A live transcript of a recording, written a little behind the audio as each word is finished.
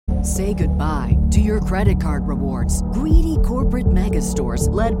Say goodbye to your credit card rewards. Greedy corporate mega stores,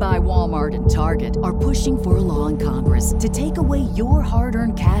 led by Walmart and Target, are pushing for a law in Congress to take away your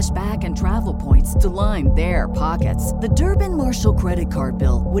hard-earned cash back and travel points to line their pockets. The Durbin-Marshall credit card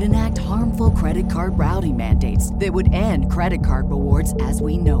bill would enact harmful credit card routing mandates that would end credit card rewards as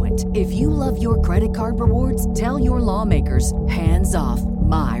we know it. If you love your credit card rewards, tell your lawmakers, hands off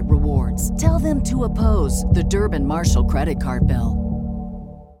my rewards. Tell them to oppose the Durbin-Marshall credit card bill.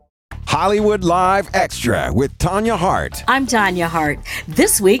 Hollywood Live Extra with Tanya Hart. I'm Tanya Hart.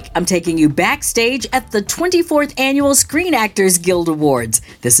 This week, I'm taking you backstage at the 24th Annual Screen Actors Guild Awards.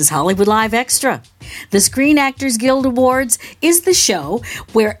 This is Hollywood Live Extra. The Screen Actors Guild Awards is the show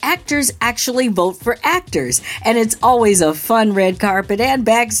where actors actually vote for actors, and it's always a fun red carpet and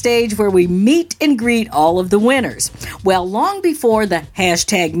backstage where we meet and greet all of the winners. Well, long before the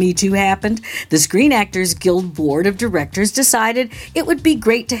hashtag #MeToo happened, the Screen Actors Guild Board of Directors decided it would be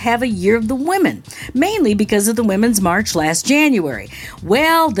great to have a Year of the Women, mainly because of the Women's March last January.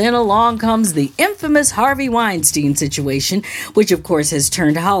 Well, then along comes the infamous Harvey Weinstein situation, which of course has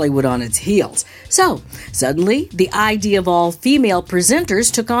turned Hollywood on its heels. So, suddenly, the idea of all female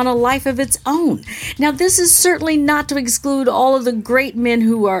presenters took on a life of its own. Now, this is certainly not to exclude all of the great men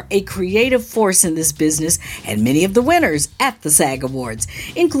who are a creative force in this business, and many of the winners at the SAG Awards,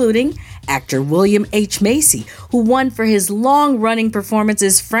 including actor William H. Macy, who won for his long-running performance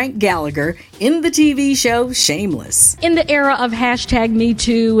as Frank Gallagher in the TV show Shameless. In the era of hashtag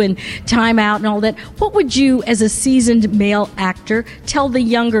 #MeToo and Time Out and all that, what would you, as a seasoned male actor, tell the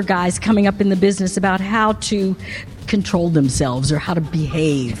younger guys coming up in the business about how to control themselves or how to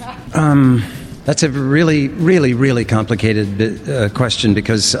behave? That's a really complicated question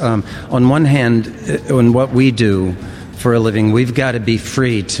because on one hand, in what we do for a living, we've got to be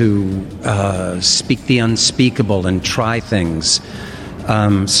free to speak the unspeakable and try things.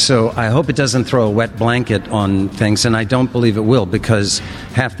 So I hope it doesn't throw a wet blanket on things, and I don't believe it will, because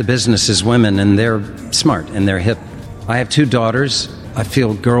half the business is women, and they're smart and they're hip. I have 2 daughters. I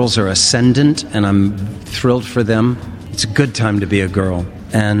feel girls are ascendant, and I'm thrilled for them. It's a good time to be a girl.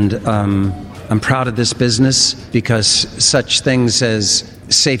 And I'm proud of this business because such things as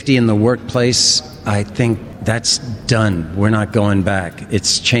safety in the workplace, I think that's done. We're not going back.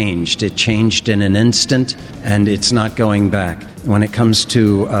 It's changed. It changed in an instant, and it's not going back. When it comes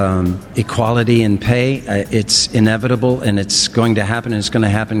to equality in pay, it's inevitable, and it's going to happen, and it's going to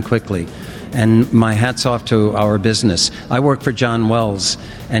happen quickly. And my hat's off to our business. I work for John Wells,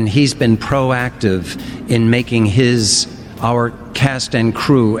 and he's been proactive in making our cast and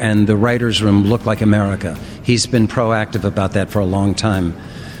crew and the writer's room look like America. He's been proactive about that for a long time.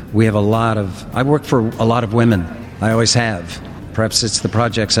 We have I work for a lot of women. I always have. Perhaps it's the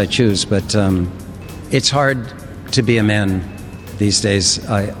projects I choose, but it's hard to be a man these days.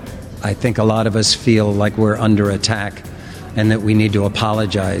 I think a lot of us feel like we're under attack and that we need to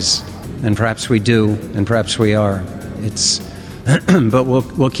apologize. And perhaps we do, and perhaps we are. But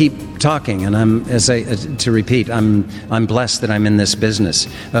we'll keep talking. And I'm blessed that I'm in this business.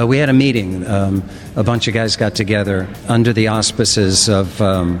 We had a meeting. A bunch of guys got together under the auspices of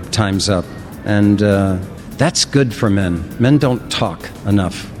Time's Up, and that's good for men. Men don't talk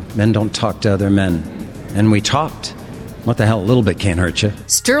enough. Men don't talk to other men, and we talked. What the hell, a little bit can't hurt you.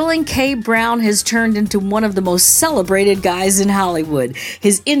 Sterling K. Brown has turned into one of the most celebrated guys in Hollywood.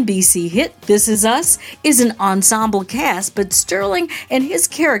 His NBC hit, This Is Us, is an ensemble cast, but Sterling and his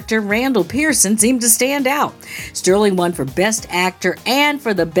character, Randall Pearson, seem to stand out. Sterling won for Best Actor and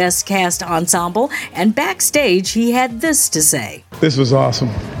for the Best Cast Ensemble, and backstage he had this to say. This was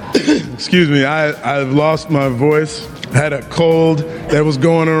awesome. Excuse me, I've lost my voice. I had a cold that was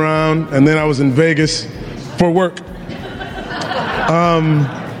going around, and then I was in Vegas for work.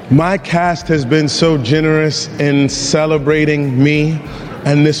 My cast has been so generous in celebrating me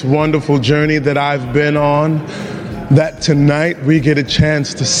and this wonderful journey that I've been on, that tonight we get a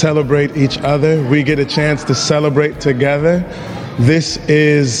chance to celebrate each other. We get a chance to celebrate together. This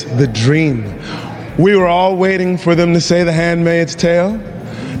is the dream. We were all waiting for them to say The Handmaid's Tale,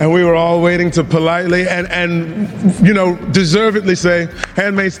 and we were all waiting to politely and deservedly say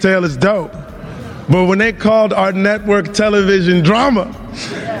Handmaid's Tale is dope. But when they called our network television drama,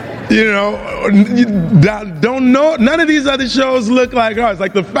 don't know, none of these other shows look like ours.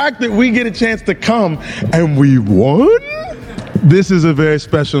 Like the fact that we get a chance to come and we won, this is a very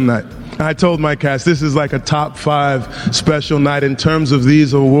special night. I told my cast, this is like a top 5 special night in terms of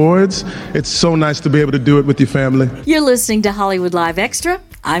these awards. It's so nice to be able to do it with your family. You're listening to Hollywood Live Extra.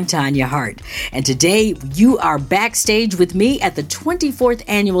 I'm Tanya Hart, and today you are backstage with me at the 24th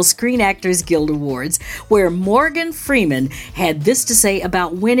Annual Screen Actors Guild Awards, where Morgan Freeman had this to say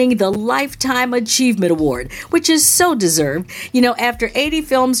about winning the Lifetime Achievement Award, which is so deserved. You know, after 80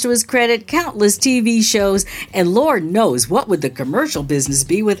 films to his credit, countless TV shows, and Lord knows what would the commercial business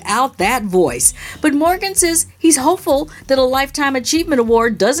be without that voice. But Morgan says he's hopeful that a Lifetime Achievement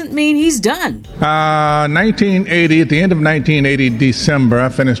Award doesn't mean he's done. 1980, at the end of 1980, December,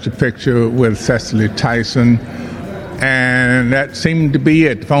 I finished a picture with Cecily Tyson, and that seemed to be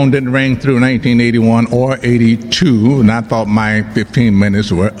it. The phone didn't ring through 1981 or 82, and I thought my 15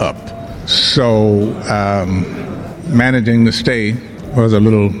 minutes were up. So managing to stay was a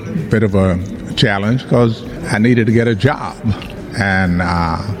little bit of a challenge because I needed to get a job. And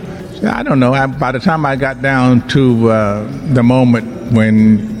I don't know, by the time I got down to the moment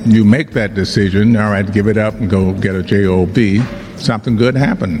when you make that decision, all right, give it up and go get a job, something good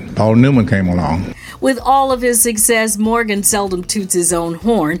happened. Paul Newman came along. With all of his success, Morgan seldom toots his own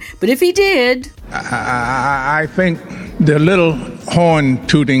horn, but if he did... I think the little horn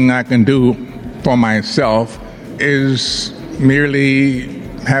tooting I can do for myself is merely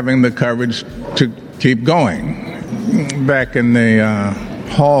having the courage to keep going. Back in the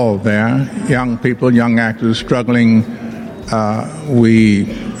hall there, young people, young actors struggling,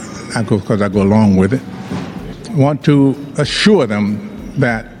 because I go along with it, want to assure them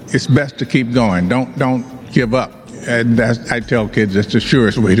that it's best to keep going. Don't give up. And I tell kids that's the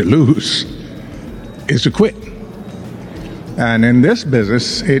surest way to lose is to quit. And in this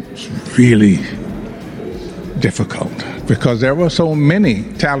business, it's really difficult because there were so many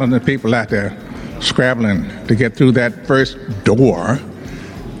talented people out there scrabbling to get through that first door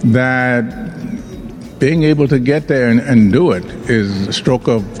that being able to get there and do it is a stroke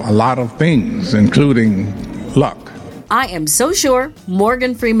of a lot of things, including luck. I am so sure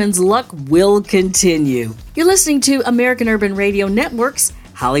Morgan Freeman's luck will continue. You're listening to American Urban Radio Network's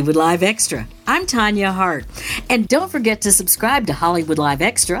Hollywood Live Extra. I'm Tanya Hart. And don't forget to subscribe to Hollywood Live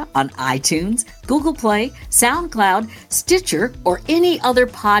Extra on iTunes, Google Play, SoundCloud, Stitcher, or any other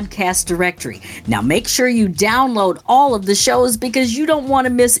podcast directory. Now make sure you download all of the shows because you don't want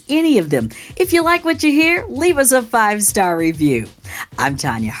to miss any of them. If you like what you hear, leave us a 5-star review. I'm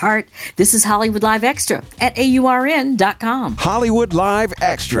Tanya Hart. This is Hollywood Live Extra at AURN.com. Hollywood Live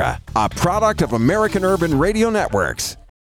Extra, a product of American Urban Radio Networks.